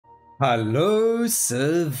Hello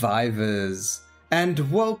survivors,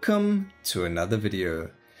 and welcome to another video.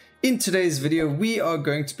 In today's video we are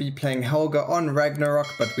going to be playing Helga on Ragnarok,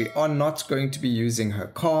 but we are not going to be using her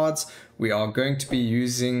cards. We are going to be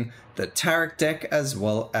using the Tarot deck as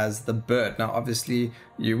well as the bird. Now obviously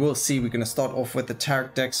you will see we're going to start off with the Tarot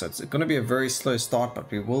deck, so it's going to be a very slow start, but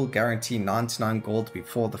we will guarantee 99 gold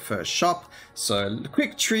before the first shop. So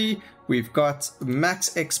quick tree, we've got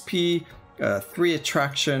max XP, 3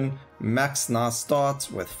 attraction, max nice start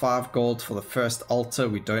with 5 gold for the first altar.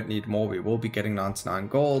 We don't need more, we will be getting 99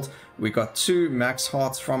 gold. We got 2 max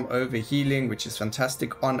hearts from overhealing, which is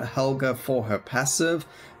fantastic on Helga for her passive.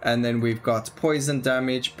 And then we've got poison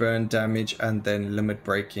damage, burn damage, and then limit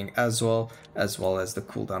breaking as well as the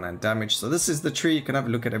cooldown and damage. So this is the tree. You can have a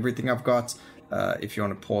look at everything I've got if you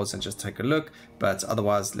want to pause and just take a look. But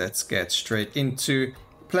otherwise, let's get straight into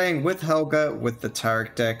playing with Helga with the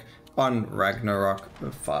Tarot deck on Ragnarok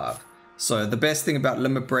 5. So the best thing about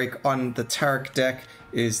limit break on the Tarot deck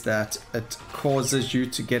is that it causes you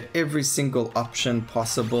to get every single option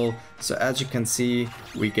possible. So as you can see,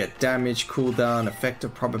 we get damage, cooldown,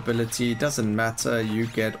 effective probability, doesn't matter, you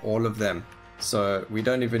get all of them. So we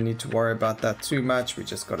don't even need to worry about that too much, we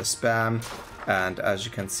just got to spam. And as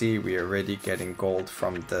you can see, we're already getting gold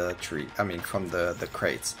from the tree, from the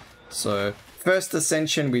crates. So first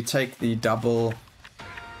ascension, we take the double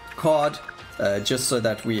card just so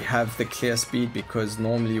that we have the clear speed, because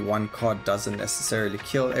normally one card doesn't necessarily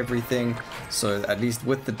kill everything. So at least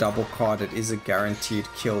with the double card, it is a guaranteed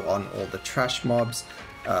kill on all the trash mobs.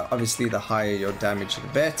 Obviously the higher your damage the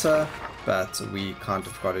better, but we kind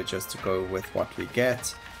of got to just go with what we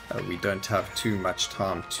get. We don't have too much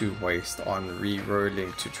time to waste on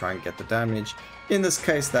re-rolling to try and get the damage. In this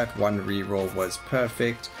case, that one re-roll was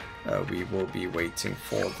perfect. We will be waiting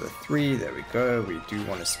for the 3. There we go. We do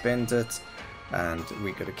want to spend it, and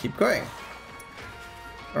we got to keep going.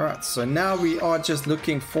 Alright, so now we are just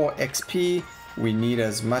looking for XP. We need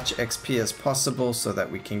as much XP as possible so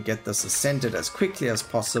that we can get this ascended as quickly as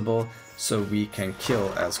possible, so we can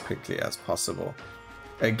kill as quickly as possible.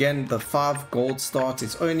 Again, the 5 gold start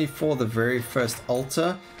is only for the very first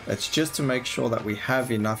altar. It's just to make sure that we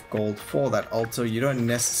have enough gold for that altar. You don't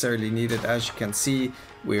necessarily need it. As you can see,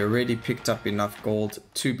 we already picked up enough gold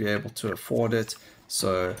to be able to afford it.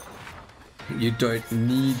 So you don't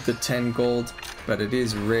need the 10 gold, but it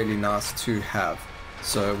is really nice to have.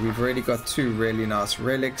 So we've already got 2 really nice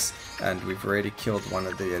relics, and we've already killed one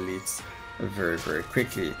of the elites very, very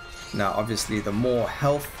quickly. Now obviously the more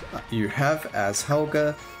health you have as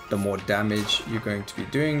Helga, the more damage you're going to be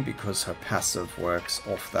doing, because her passive works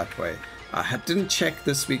off that way. I didn't check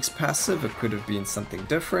this week's passive, it could have been something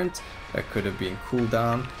different, it could have been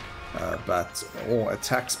cooldown, or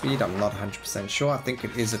attack speed, I'm not 100% sure. I think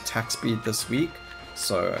it is attack speed this week,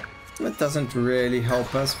 so it doesn't really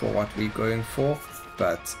help us for what we're going for,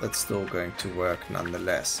 but it's still going to work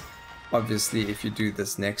nonetheless. Obviously, if you do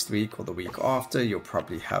this next week or the week after, you'll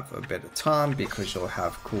probably have a better time, because you'll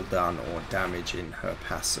have cooldown or damage in her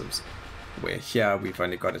passives, where here we've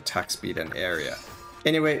only got attack speed and area.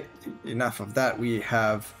 Anyway, enough of that. We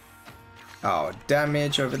have our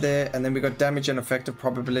damage over there, and then we got damage and effective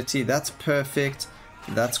probability. That's perfect.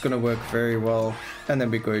 That's going to work very well. And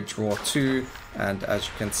then we go draw 2, and as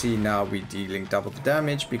you can see, now we're dealing double the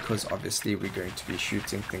damage, because obviously we're going to be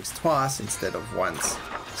shooting things twice instead of once.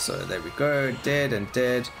 So there we go, dead and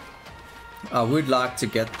dead. I would like to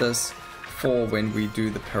get this for when we do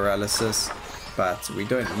the paralysis, but we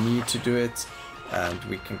don't need to do it, and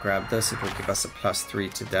we can grab this. It will give us a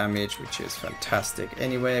 +3 to damage, which is fantastic.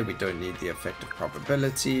 Anyway, we don't need the effective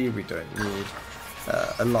probability, we don't need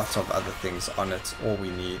a lot of other things on it. All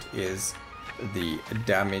we need is the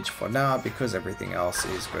damage for now, because everything else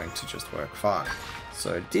is going to just work fine.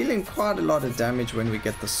 So dealing quite a lot of damage when we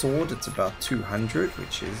get the sword. It's about 200,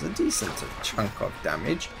 which is a decent chunk of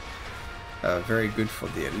damage. Very good for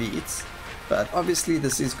the elites. But obviously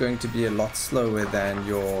this is going to be a lot slower than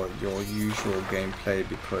your usual gameplay,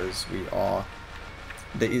 because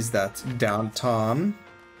there is that downtime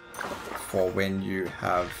for when you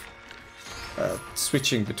have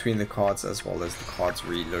switching between the cards, as well as the cards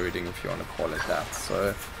reloading, if you want to call it that.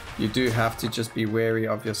 So you do have to just be wary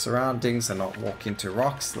of your surroundings and not walk into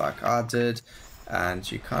rocks like I did,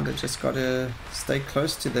 and you kind of just got to stay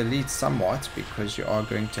close to the elites somewhat, because you are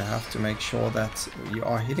going to have to make sure that you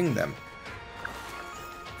are hitting them.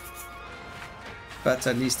 But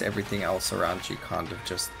at least everything else around you kind of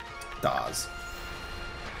just dies.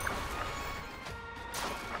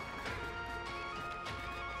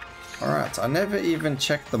 Alright, I never even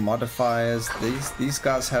checked the modifiers. These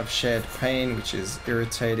guys have shared pain, which is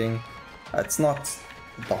irritating. It's not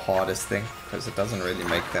the hardest thing, because it doesn't really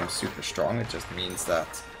make them super strong. It just means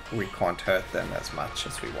that we can't hurt them as much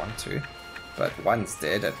as we want to. But one's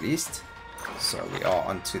dead at least. So we are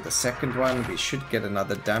on to the second one. We should get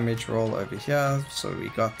another damage roll over here. So we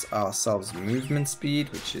got ourselves movement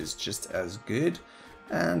speed, which is just as good.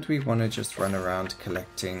 And we want to just run around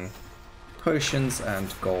collecting potions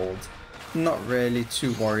and gold. Not really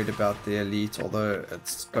too worried about the elite, although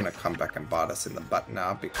it's going to come back and bite us in the butt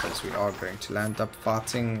now, because we are going to land up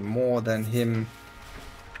fighting more than him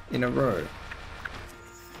in a row.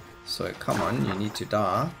 So come on, you need to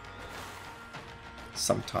die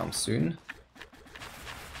sometime soon.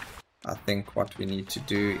 I think what we need to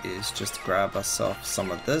do is just grab ourselves some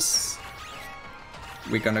of this.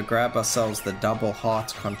 We're going to grab ourselves the double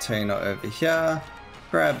heart container over here,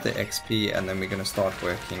 grab the XP, and then we're going to start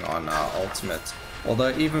working on our ultimate.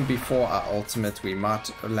 Although even before our ultimate, we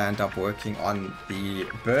might land up working on the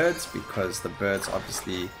birds, because the birds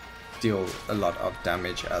obviously deal a lot of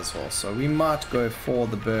damage as well. So we might go for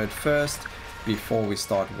the bird first before we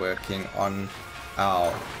start working on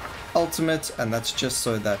our ultimate, and that's just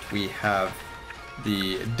so that we have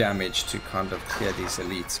the damage to kind of clear these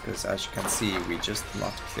elites, because as you can see, we're just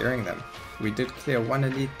not clearing them. We did clear one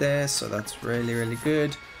elite there, so that's really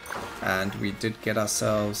good, and we did get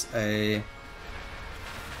ourselves a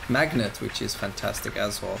magnet, which is fantastic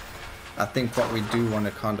as well. I think what we do want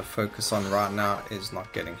to kind of focus on right now is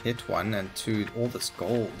not getting hit, one, and two, all this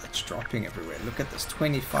gold that's dropping everywhere. Look at this,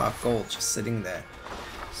 25 gold just sitting there.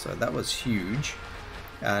 So that was huge.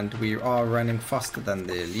 And we are running faster than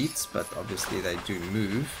the elites, but obviously they do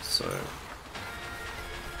move, so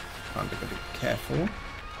kind of got to be careful.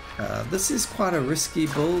 This is quite a risky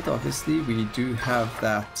build. Obviously we do have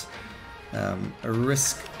that a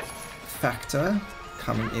risk factor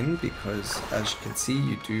coming in, because as you can see,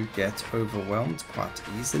 you do get overwhelmed quite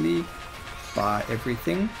easily by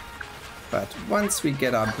everything. But once we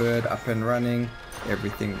get our bird up and running,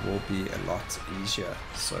 everything will be a lot easier.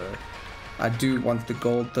 So I do want the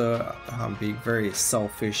gold though. I'm being very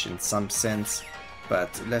selfish in some sense, but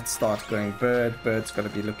let's start going bird. Bird's got to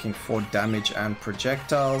be looking for damage and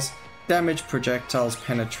projectiles. Damage, projectiles,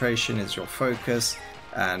 penetration is your focus,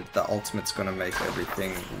 and the ultimate's going to make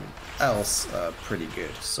everything else pretty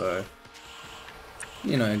good. So,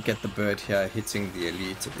 you know, get the bird here hitting the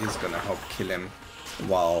elite. It is going to help kill him,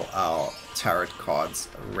 while our tarot cards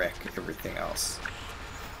wreck everything else.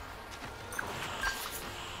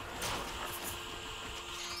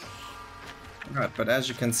 Right, but as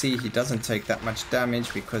you can see, he doesn't take that much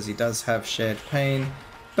damage because he does have shared pain,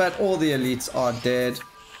 but all the elites are dead,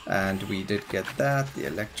 and we did get that, the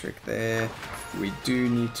electric there. We do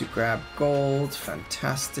need to grab gold,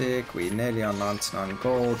 fantastic, we nearly on 99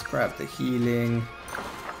 gold, grab the healing,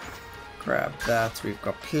 grab that. We've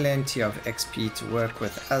got plenty of XP to work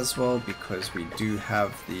with as well, because we do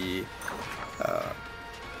have the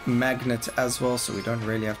magnet as well, so we don't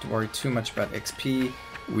really have to worry too much about XP.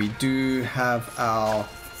 We do have our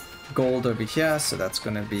gold over here, so that's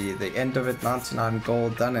going to be the end of it. 99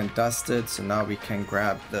 gold done and dusted. So now we can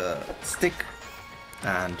grab the stick,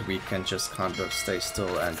 and we can just kind of stay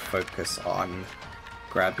still and focus on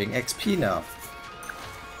grabbing XP now.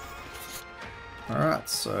 Alright,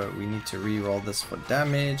 so we need to re-roll this for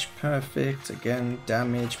damage. Perfect. Again,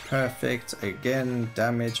 damage. Perfect. Again,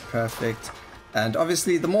 damage. Perfect. And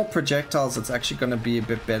obviously, the more projectiles, it's actually going to be a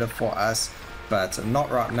bit better for us. But not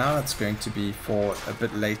right now, it's going to be for a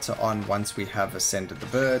bit later on once we have ascended the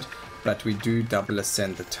bird. But we do double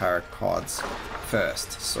ascend the tarot cards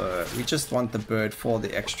first. So we just want the bird for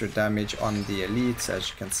the extra damage on the elites. As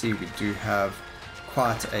you can see, we do have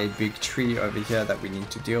quite a big tree over here that we need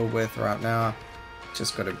to deal with right now.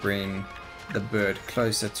 Just got to bring the bird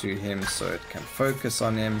closer to him so it can focus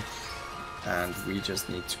on him. And we just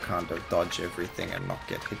need to kind of dodge everything and not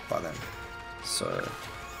get hit by them. So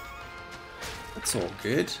it's all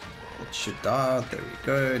good. It should die. There we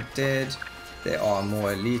go. Dead. There are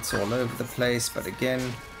more elites all over the place, but again,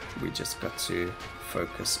 we just got to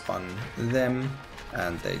focus on them,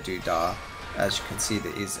 and they do die. As you can see,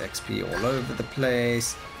 there is XP all over the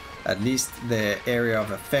place. At least their area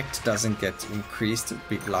of effect doesn't get increased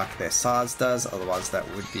like their size does, otherwise that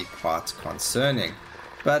would be quite concerning.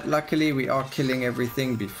 But luckily we are killing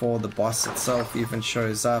everything before the boss itself even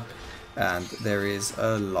shows up, and there is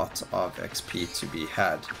a lot of XP to be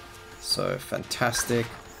had. So fantastic.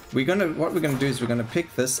 What we're gonna do is we're gonna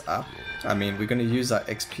pick this up. I mean, we're gonna use our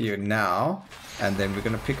XP now, and then we're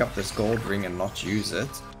gonna pick up this gold ring and not use it.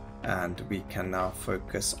 And we can now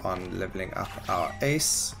focus on leveling up our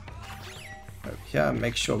ace. Over here,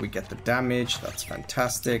 make sure we get the damage. That's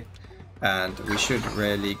fantastic. and we should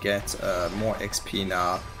really get more XP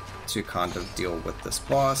now to kind of deal with this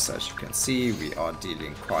boss. As you can see, we are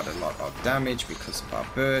dealing quite a lot of damage because of our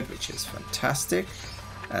bird, which is fantastic.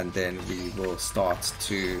 And then we will start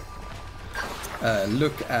to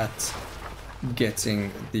look at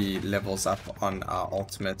getting the levels up on our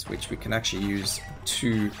ultimate, which we can actually use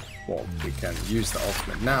to, well, we can use the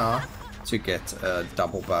ultimate now to get a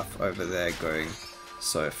double buff over there going.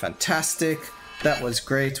 So fantastic, that was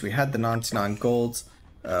great. We had the 99 gold.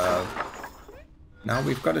 Now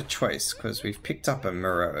we've got a choice because we've picked up a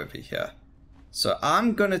mirror over here. So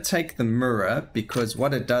I'm gonna take the mirror because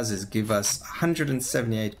what it does is give us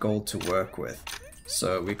 178 gold to work with.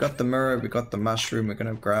 So we got the mirror, we got the mushroom, we're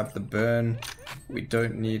gonna grab the burn. We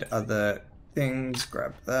don't need other things,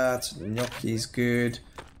 grab that. Gnocchi's good.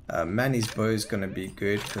 Manny's bow is gonna be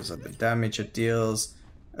good because of the damage it deals.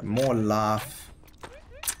 More life.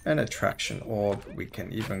 An attraction orb. We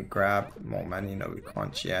can even grab more money. No, we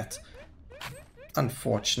can't yet.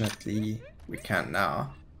 Unfortunately, we can't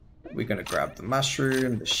now. We're gonna grab the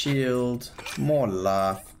mushroom, the shield, more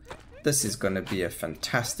life. This is gonna be a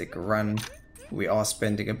fantastic run. We are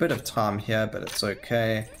spending a bit of time here, but it's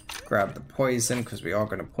okay. Grab the poison because we are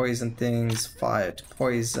going to poison things. Fire to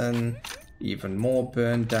poison. Even more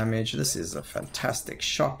burn damage. This is a fantastic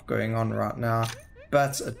shop going on right now,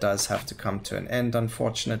 but it does have to come to an end.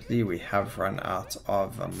 Unfortunately, we have run out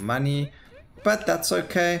of money, but that's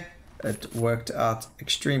okay. It worked out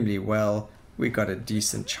extremely well. We got a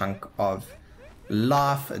decent chunk of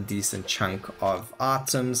life, a decent chunk of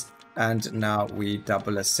items, and now we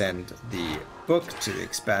double ascend the book to the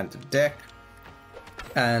expanded deck,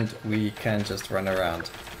 and we can just run around.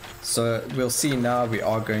 So we'll see now we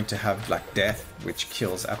are going to have like death, which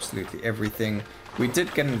kills absolutely everything. We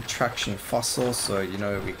did get an attraction fossil, so you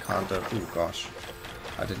know we kind of, oh gosh,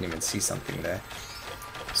 I didn't even see something there.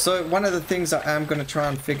 So one of the things I am going to try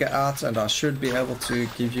and figure out, and I should be able to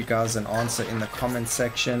give you guys an answer in the comment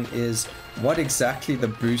section, is what exactly the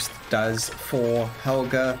boost does for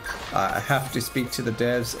Helga. I have to speak to the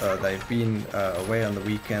devs. They've been away on the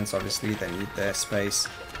weekends, obviously they need their space,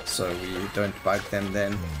 so we don't bug them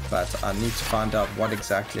then, but I need to find out what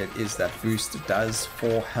exactly it is that boost does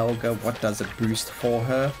for Helga. What does it boost for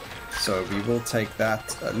her? So we will take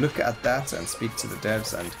that, look at that and speak to the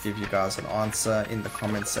devs and give you guys an answer in the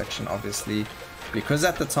comment section, obviously, because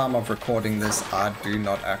at the time of recording this I do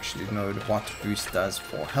not actually know what boost does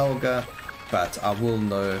for Helga, but I will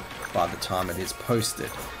know by the time it is posted.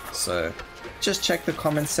 So just check the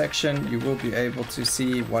comment section, you will be able to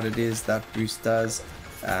see what it is that boost does,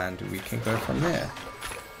 and we can go from there.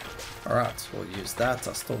 Alright, we'll use that.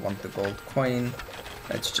 I still want the gold coin.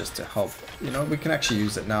 It's just to help, you know, we can actually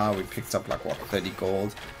use it now. We picked up like, what, 30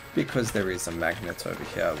 gold, because there is a magnet over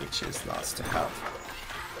here, which is nice to have.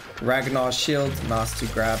 Ragnar's shield, nice to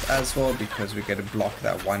grab as well, because we get to block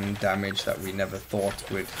that one damage that we never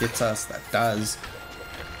thought would hit us. That does.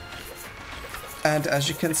 And as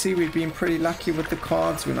you can see, we've been pretty lucky with the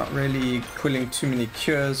cards. We're not really pulling too many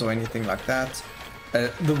cures or anything like that.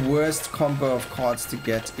 The worst combo of cards to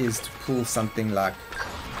get is to pull something like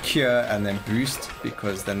cure and then boost,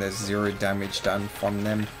 because then there's 0 damage done from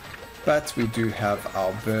them. But we do have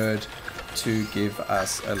our bird to give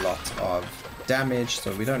us a lot of damage,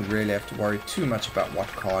 so we don't really have to worry too much about what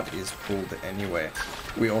card is pulled anyway.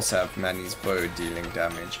 We also have Manny's bow dealing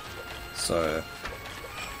damage, so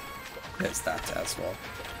there's that as well.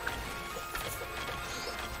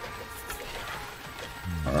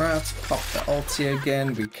 Alright, pop the ulti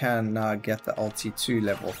again. We can now get the ulti to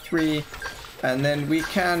level 3. And then we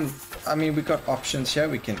can, I mean, we got options here.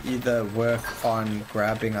 We can either work on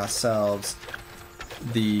grabbing ourselves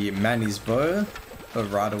the Manny's bow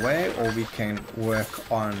right away, or we can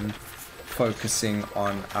work on focusing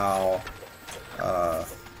on our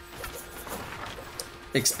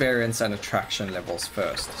experience and attraction levels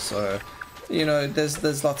first. So, you know,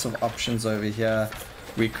 there's lots of options over here.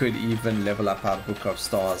 We could even level up our Book of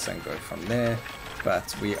Stars and go from there.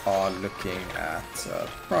 But we are looking at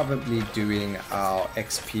probably doing our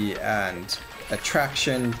XP and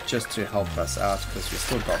attraction just to help us out, because we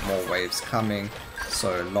still got more waves coming,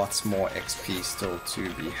 so lots more XP still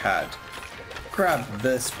to be had. Grab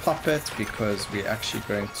this puppet because we're actually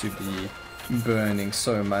going to be burning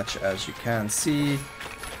so much, as you can see.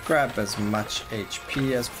 Grab as much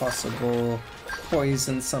HP as possible,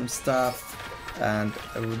 poison some stuff. And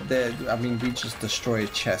there, I mean, we just destroy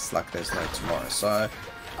chests like there's no tomorrow. So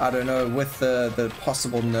I don't know, with the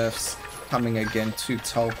possible nerfs coming again to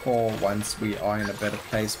Telcor, once we are in a better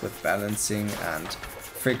place with balancing and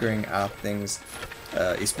figuring out things,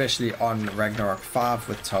 especially on Ragnarok 5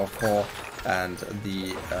 with Telcor, and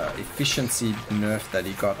the efficiency nerf that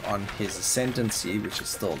he got on his ascendancy, which is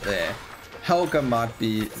still there, Helga might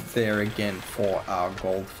be there again for our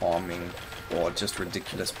gold farming or just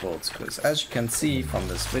ridiculous builds, because as you can see from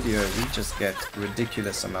this video, we just get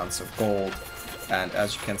ridiculous amounts of gold, and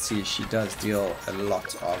as you can see, she does deal a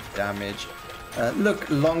lot of damage. Look,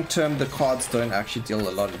 long term the cards don't actually deal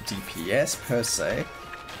a lot of DPS per se,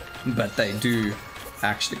 but they do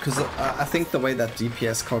actually, because I think the way that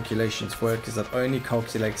DPS calculations work is that only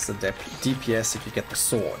calculates the DPS if you get the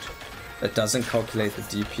sword. It doesn't calculate the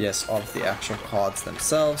DPS of the actual cards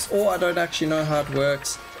themselves, or I don't actually know how it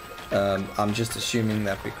works. I'm just assuming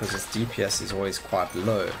that because its DPS is always quite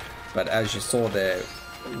low, but as you saw there,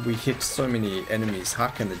 we hit so many enemies. How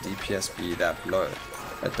can the DPS be that low?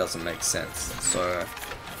 It doesn't make sense. So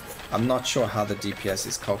I'm not sure how the DPS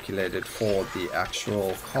is calculated for the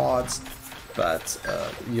actual cards, but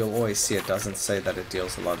you'll always see it doesn't say that it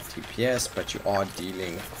deals a lot of DPS, but you are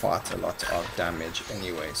dealing quite a lot of damage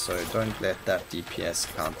anyway, so don't let that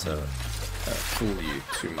DPS counter fool you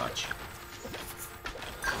too much.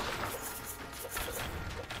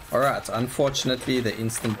 Alright, unfortunately the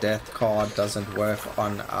instant death card doesn't work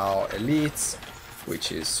on our elites,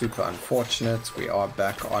 which is super unfortunate. We are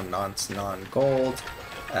back on 99 gold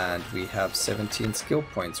and we have 17 skill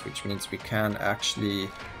points, which means we can actually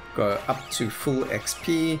go up to full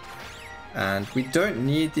XP, and we don't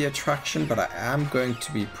need the attraction, but I am going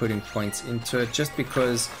to be putting points into it just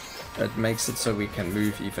because it makes it so we can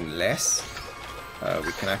move even less.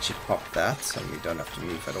 We can actually pop that and we don't have to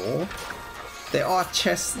move at all. There are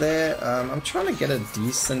chests there. I'm trying to get a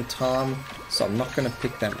decent time, so I'm not going to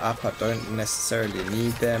pick them up. I don't necessarily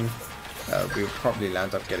need them. We'll probably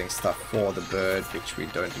land up getting stuff for the bird, which we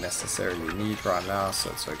don't necessarily need right now,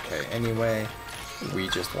 so it's okay anyway. We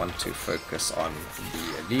just want to focus on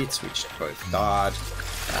the elites, which both died,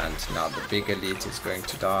 and now the big elite is going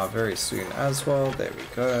to die very soon as well. There we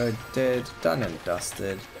go, dead, done and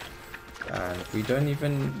dusted. And we don't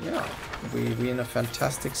even, yeah, we're in a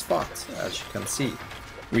fantastic spot, as you can see.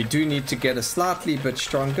 We do need to get a slightly bit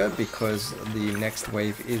stronger because the next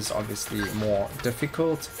wave is obviously more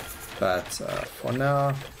difficult, but for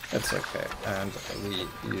now, it's okay. And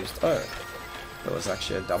we used, oh, there was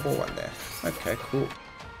actually a double one there. Okay, cool.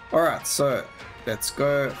 Alright, so let's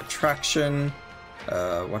go attraction.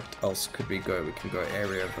 What else could we go? We can go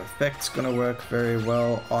area of effects, gonna work very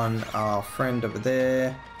well on our friend over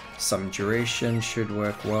there. Some duration should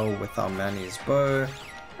work well with our Manny's bow,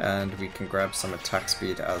 and we can grab some attack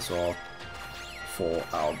speed as well for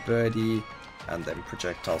our birdie, and then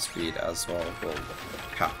projectile speed as well will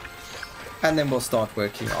cap. And then we'll start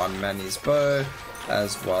working on Manny's bow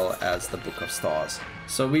as well as the Book of Stars.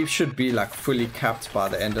 So we should be like fully capped by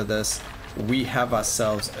the end of this. We have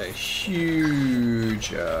ourselves a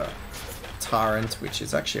huge tyrant, which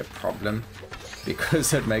is actually a problem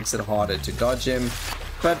because it makes it harder to dodge him.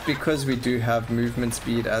 But because we do have movement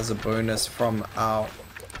speed as a bonus from our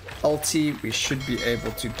ulti, we should be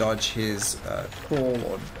able to dodge his call,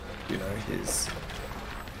 or you know, his,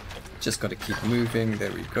 just got to keep moving.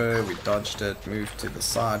 There we go, we dodged it, moved to the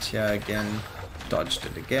side here again, dodged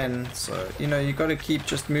it again. So you know, you got to keep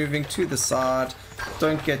just moving to the side,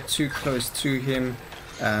 don't get too close to him,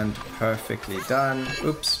 and perfectly done.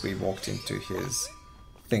 Oops, we walked into his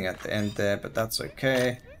thing at the end there, but that's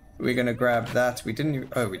okay. We're gonna grab that. We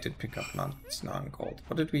didn't, oh, we did pick up 9 gold.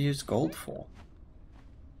 What did we use gold for?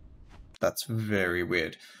 That's very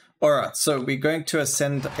weird. Alright, so we're going to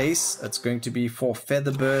ascend Ace. It's going to be for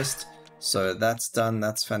Feather Burst. So that's done,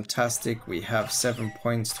 that's fantastic. We have 7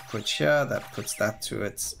 points to put here. That puts that to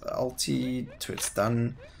its ulti, to its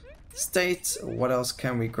done state. What else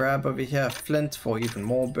can we grab over here? Flint for even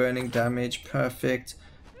more burning damage, perfect.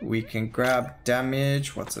 We can grab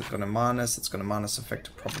damage. What's it going to minus? It's going to minus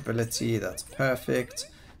effective probability. That's perfect.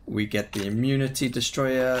 We get the immunity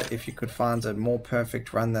destroyer. If you could find a more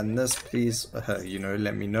perfect run than this, please, you know,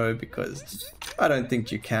 let me know, because I don't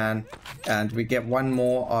think you can. And we get one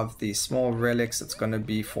more of the small relics. It's going to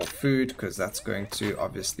be for food, because that's going to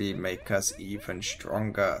obviously make us even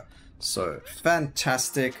stronger. So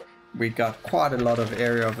fantastic. We got quite a lot of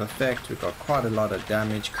area of effect. We got quite a lot of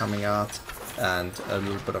damage coming out, and a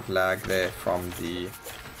little bit of lag there from the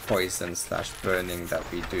poison slash burning that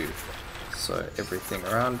we do. So everything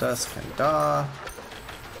around us can die.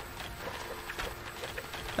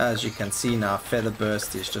 As you can see now, Feather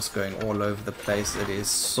Burst is just going all over the place. It is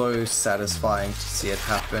so satisfying to see it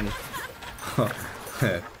happen.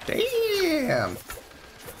 Damn!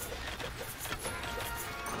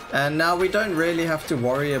 And now we don't really have to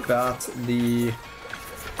worry about the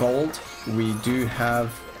gold. We do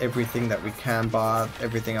have everything that we can buy.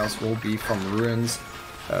 Everything else will be from ruins.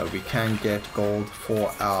 We can get gold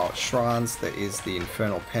for our shrines. There is the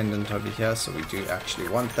infernal pendant over here, so we do actually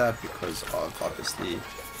want that because of obviously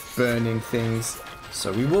burning things.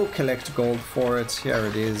 So we will collect gold for it. Here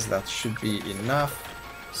it is. That should be enough.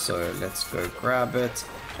 So let's go grab it.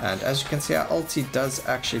 And as you can see, our ulti does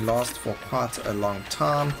actually last for quite a long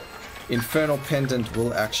time. Infernal pendant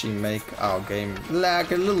will actually make our game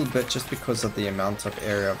lag a little bit just because of the amount of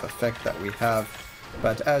area of effect that we have.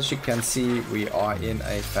 But as you can see, we are in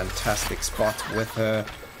a fantastic spot with her,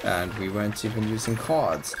 and we weren't even using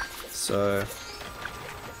cards. So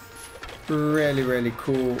really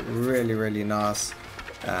cool, really nice,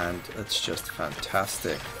 and it's just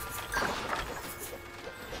fantastic.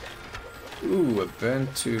 Ooh, a burn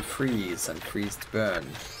to freeze and freeze to burn.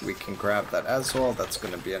 We can grab that as well. That's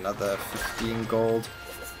going to be another 15 gold.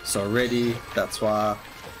 So already, that's why,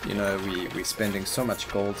 you know, we're spending so much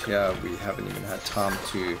gold here. We haven't even had time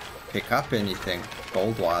to pick up anything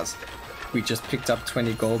gold-wise. We just picked up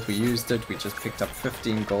 20 gold, we used it. We just picked up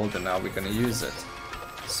 15 gold, and now we're going to use it.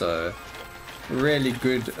 So really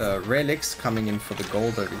good relics coming in for the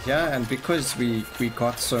gold over here. And because we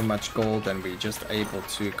got so much gold and we're just able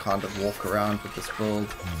to kind of walk around with this build,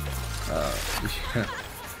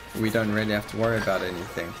 we don't really have to worry about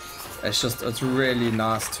anything. It's really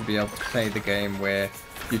nice to be able to play the game where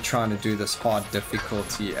you're trying to do this hard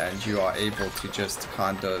difficulty and you are able to just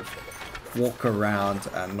kind of walk around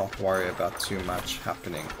and not worry about too much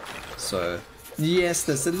happening. So yes,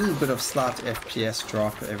 there's a little bit of slight FPS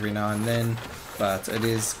drop every now and then, but it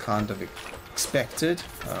is kind of expected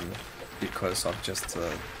because of just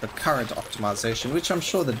the current optimization, which I'm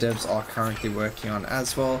sure the devs are currently working on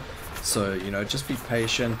as well. So, you know, just be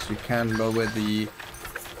patient. You can lower the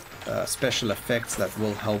special effects that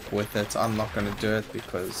will help with it. I'm not going to do it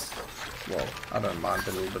because, well, I don't mind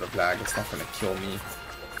a little bit of lag. It's not going to kill me.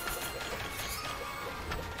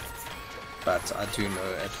 But I do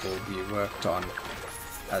know it will be worked on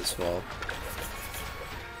as well.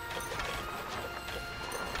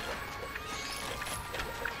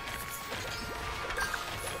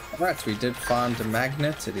 Alright, we did find a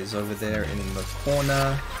magnet. It is over there in the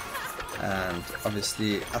corner. And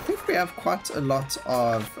obviously, I think we have quite a lot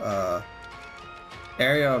of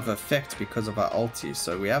area of effect because of our ulti.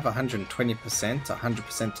 So we have 120%,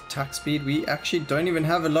 100% attack speed. We actually don't even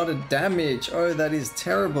have a lot of damage. Oh, that is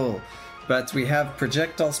terrible. But we have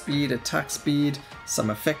projectile speed, attack speed,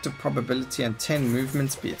 some effective probability, and 10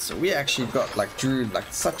 movement speed. So we actually got drew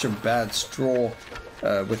such a bad straw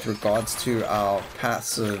with regards to our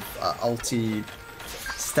passive ulti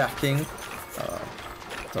stacking.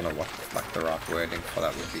 Don't know what the right wording for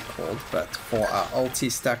that would be called, but for our ulti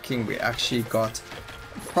stacking, we actually got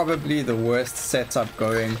probably the worst setup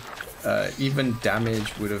going. Even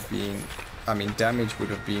damage would have been, damage would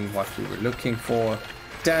have been what we were looking for.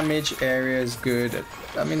 Damage area is good.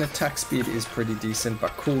 Attack speed is pretty decent,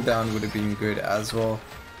 but cooldown would have been good as well,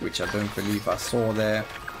 which I don't believe I saw there.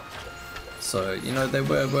 So, you know, there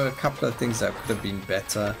were a couple of things that could have been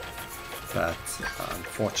better, but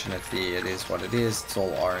unfortunately it is what it is. It's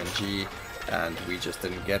all RNG, and we just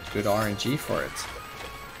didn't get good RNG for it.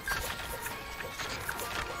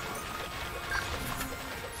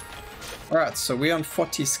 Alright, so we're on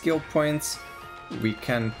 40 skill points. We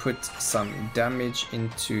can put some damage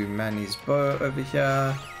into Manny's bow over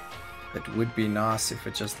here. It would be nice if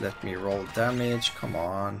it just let me roll damage. Come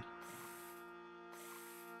on.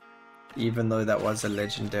 Even though that was a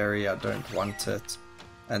legendary, I don't want it.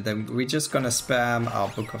 And then we're just gonna spam our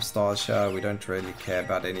Book of Stars here. We don't really care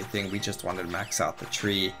about anything. We just want to max out the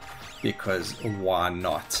tree because why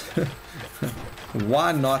not?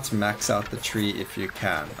 Why not max out the tree if you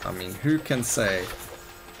can? Who can say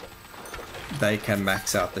they can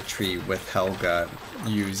max out the tree with Helga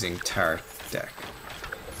using Tarot deck?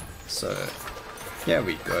 So here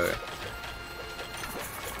we go.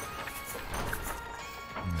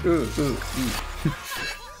 Ooh.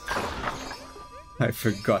 I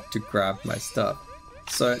forgot to grab my stuff.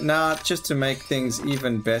 So now, just to make things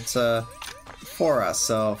even better for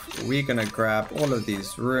ourselves, we're gonna grab all of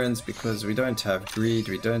these runes because we don't have greed,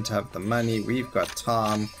 we don't have the money, we've got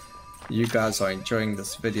time. You guys are enjoying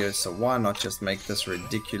this video, so why not just make this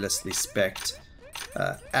ridiculously specced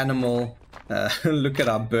animal. Look at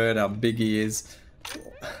our bird, how big he is.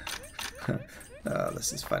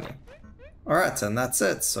 This is funny. Alright, and that's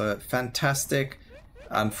it. So fantastic.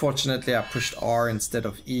 Unfortunately, I pushed R instead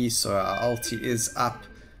of E, so our ulti is up.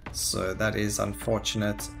 So that is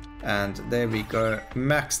unfortunate. And there we go.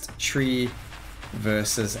 Maxed tree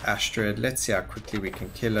versus Astrid. Let's see how quickly we can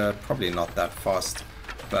kill her. Probably not that fast.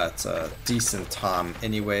 but decent time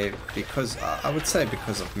anyway, because I would say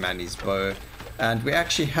because of Manny's bow. And we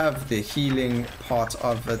actually have the healing part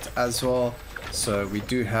of it as well, so we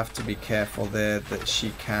do have to be careful there that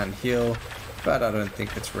she can heal, but I don't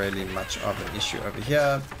think it's really much of an issue over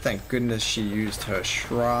here. Thank goodness she used her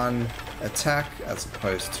shrine attack as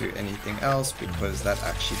opposed to anything else, because that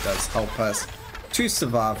actually does help us to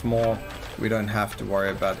survive more. We don't have to worry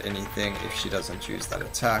about anything if she doesn't use that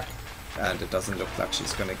attack, and it doesn't look like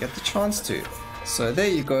she's going to get the chance to. So there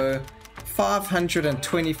you go,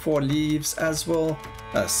 524 leaves as well,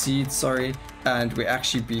 seeds, sorry, and we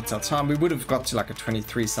actually beat our time. We would have got to like a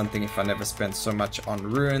 23 something if I never spent so much on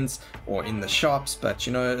ruins or in the shops, but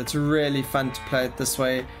you know, it's really fun to play it this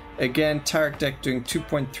way. Again, Tarek deck doing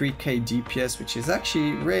 2.3k DPS, which is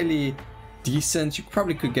actually really decent. You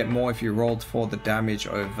probably could get more if you rolled for the damage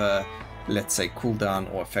over, let's say,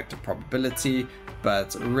 cooldown or effective probability,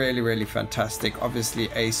 but really fantastic. Obviously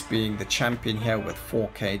Ace being the champion here with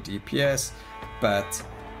 4k DPS. But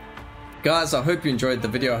guys, I hope you enjoyed the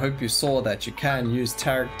video. I hope you saw that you can use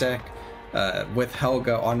Tarek deck with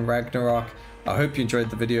Helga on Ragnarok. I hope you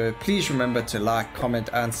enjoyed the video. Please remember to like,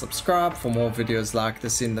 comment and subscribe for more videos like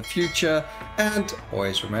this in the future, and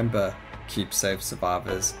always remember, keep safe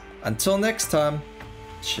survivors. Until next time,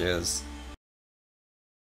 cheers.